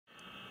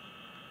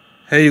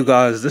Hey you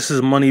guys, this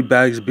is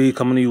Moneybags B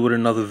coming to you with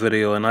another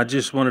video, and I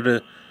just wanted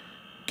to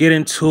get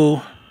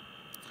into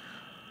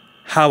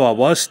how I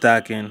was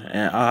stacking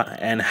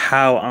and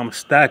how I'm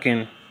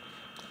stacking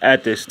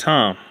at this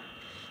time.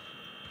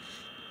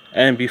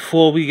 And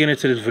before we get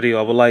into this video,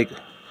 I would like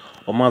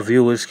all my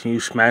viewers, can you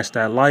smash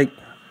that like,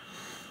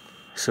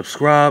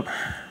 subscribe,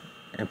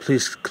 and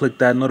please click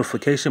that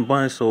notification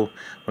button so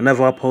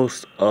whenever I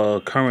post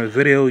a current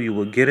video you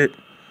will get it.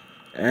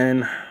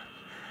 And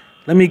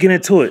let me get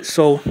into it.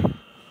 So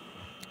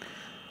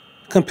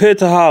compared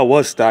to how I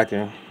was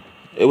stacking,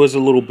 it was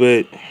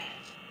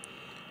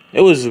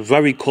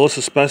very cost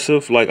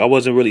expensive. Like, I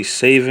wasn't really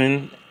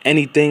saving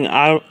anything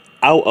out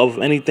of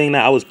anything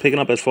that I was picking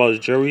up as far as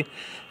jewelry.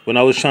 When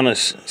I was trying to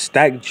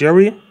stack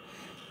jewelry,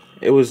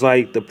 it was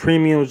like the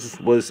premiums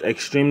was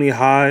extremely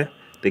high,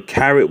 the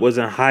carat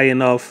wasn't high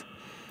enough,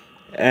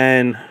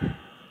 and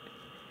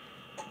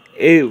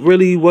it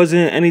really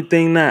wasn't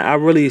anything that I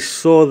really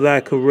saw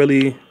that could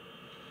really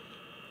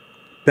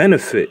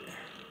benefit,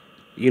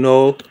 you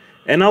know.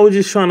 And I was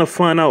just trying to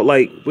find out,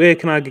 like, where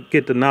can I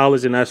get the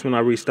knowledge, and that's when I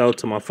reached out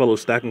to my fellow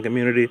stacking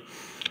community.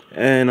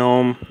 And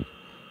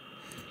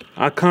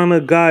I kind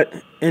of got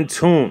in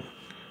tune.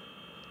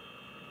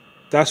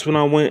 That's when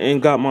I went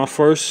and got my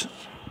first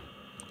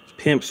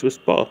pimp Swiss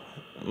ball.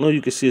 I know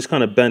you can see it's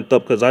kind of bent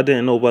up because I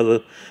didn't know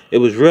whether it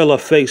was real or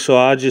fake, so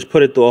I just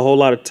put it through a whole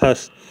lot of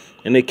tests,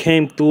 and it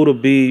came through to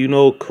be, you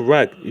know,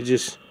 correct. It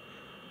just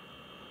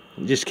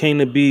came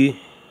to be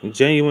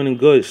genuine and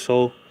good.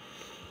 So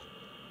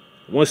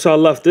once I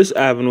left this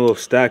avenue of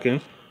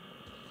stacking,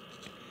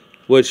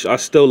 which I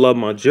still love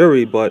my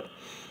jewelry, but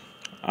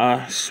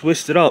I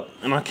switched it up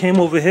and I came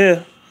over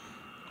here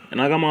and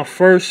I got my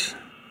first,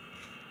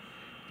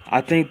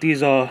 I think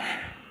these are,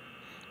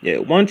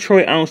 1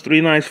 troy ounce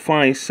 3/9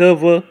 fine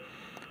silver,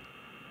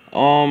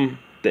 the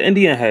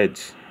Indian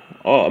heads,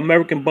 or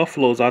American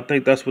buffaloes, I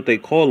think that's what they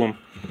call them.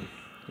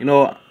 You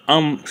know,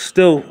 I'm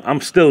still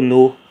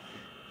new.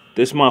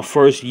 This is my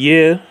first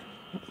year,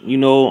 you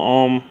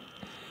know,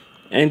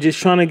 and just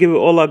trying to give it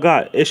all I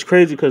got. It's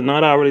crazy because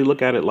now that I really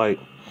look at it, like,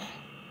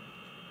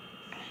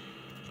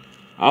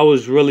 I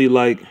was really,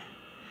 like,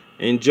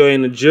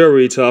 enjoying the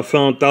jewelry till I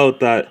found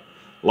out that,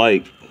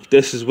 like,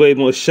 this is way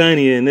more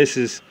shiny and this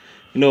is,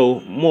 you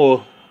know,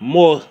 more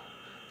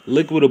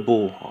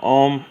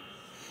liquidable.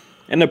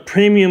 And the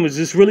premium is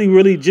just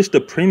really just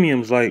the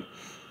premiums. Like,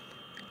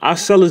 I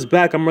sell this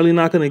back, I'm really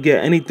not going to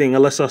get anything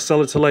unless I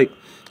sell it to, like,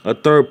 a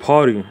third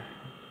party.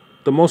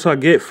 The most I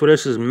get for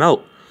this is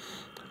melt.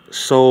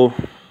 So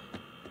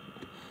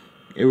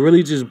it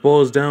really just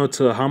boils down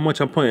to how much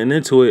I'm putting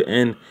into it,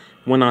 and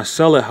when I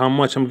sell it, how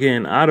much I'm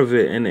getting out of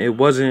it. And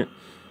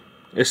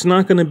it's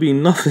not going to be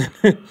nothing.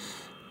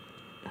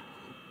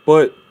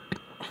 But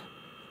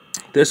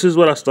this is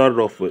what I started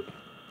off with.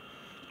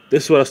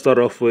 This is what I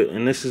started off with,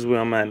 and this is where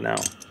I'm at now.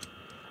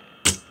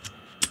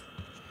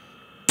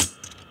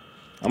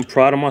 I'm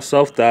proud of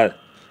myself that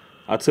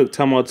I took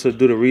time out to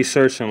do the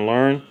research and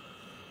learn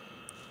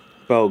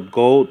about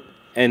gold.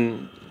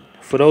 And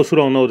for those who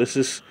don't know, this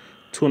is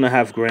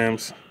 2.5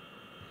 grams.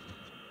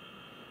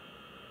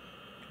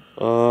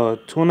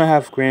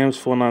 2.5 grams,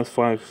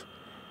 495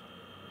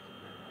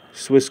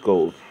 Swiss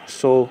gold.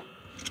 So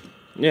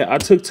yeah, I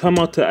took time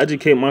out to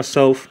educate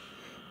myself.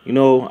 You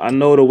know, I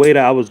know the way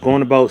that I was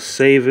going about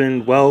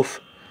saving wealth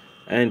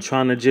and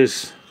trying to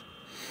just,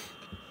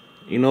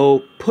 you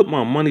know, put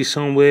my money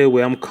somewhere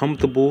where I'm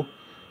comfortable.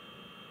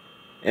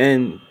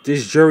 And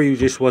this jewelry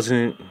just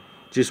wasn't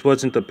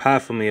the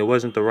path for me. It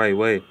wasn't the right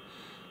way.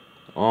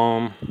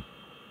 I'm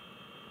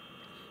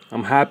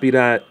happy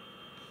that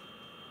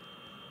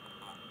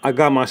I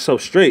got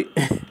myself straight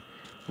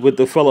with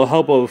the fellow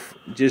help of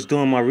just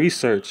doing my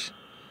research.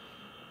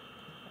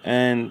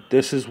 And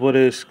this is what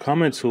it's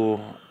coming to.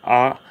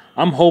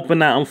 I'm hoping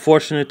that I'm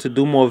fortunate to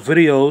do more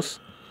videos,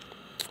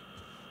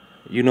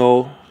 you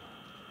know,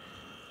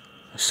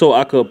 so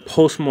I could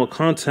post more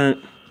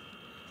content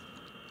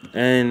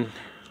and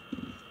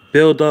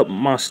build up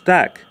my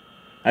stack.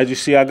 As you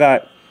see, I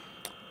got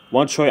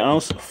 1 troy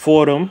ounce,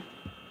 4 of them,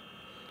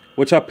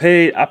 which I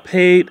paid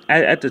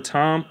at the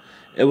time.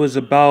 It was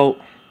about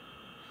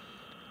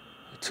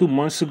 2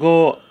 months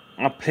ago.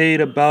 I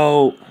paid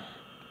about,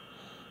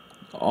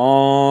 I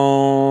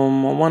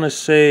want to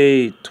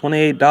say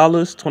 $28,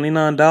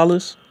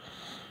 $29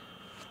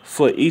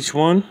 for each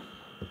one.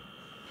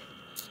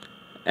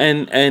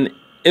 And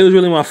it was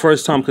really my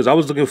first time because I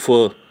was looking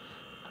for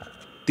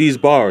these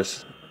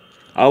bars.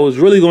 I was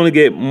really going to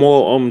get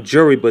more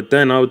jewelry, but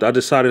then I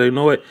decided, you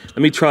know what, let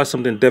me try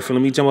something different.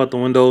 Let me jump out the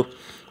window.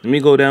 Let me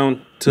go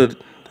down to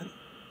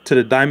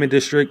the Diamond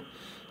District,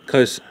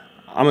 because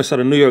I'm inside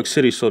of New York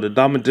City, so the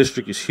Diamond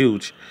District is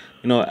huge.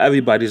 You know,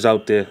 everybody's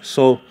out there.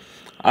 So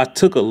I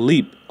took a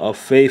leap of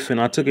faith and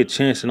I took a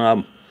chance, and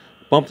I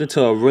bumped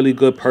into a really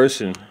good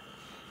person.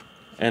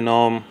 And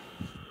I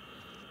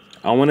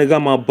went and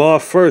got my bar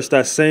first.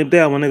 That same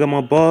day I went and got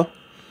my bar.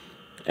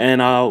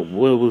 And I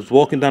was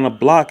walking down a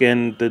block,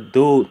 and the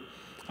dude,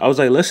 I was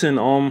like, listen,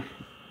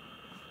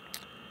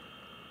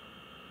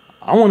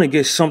 I want to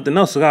get something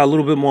else. I got a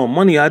little bit more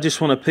money. I just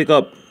want to pick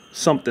up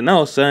something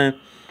else. And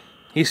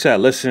he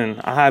said,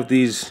 listen, I have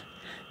these.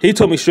 He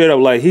told me straight up,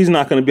 like, he's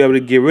not going to be able to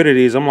get rid of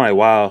these. I'm like,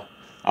 wow,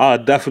 I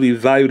definitely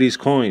value these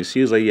coins.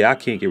 He was like, yeah, I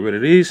can't get rid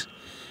of these,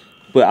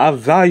 but I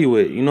value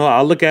it. You know,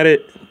 I look at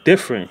it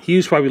different. He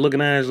was probably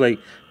looking at it as like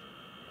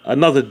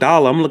another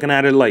dollar. I'm looking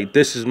at it like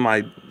this is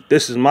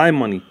my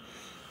money.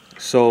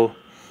 So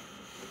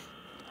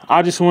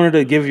I just wanted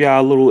to give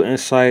y'all a little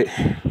insight.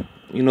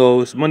 You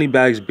know, it's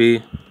Moneybags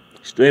B,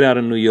 straight out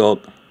of New York.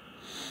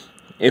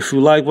 If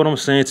you like what I'm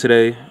saying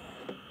today,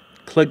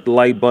 click the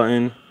like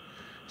button,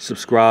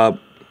 subscribe,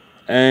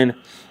 and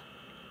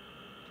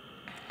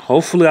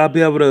hopefully I'll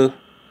be able to,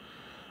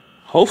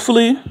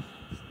 hopefully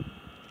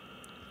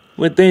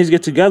when things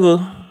get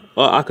together,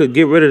 or I could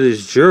get rid of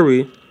this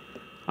jury,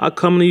 I'll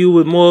come to you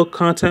with more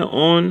content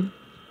on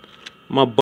my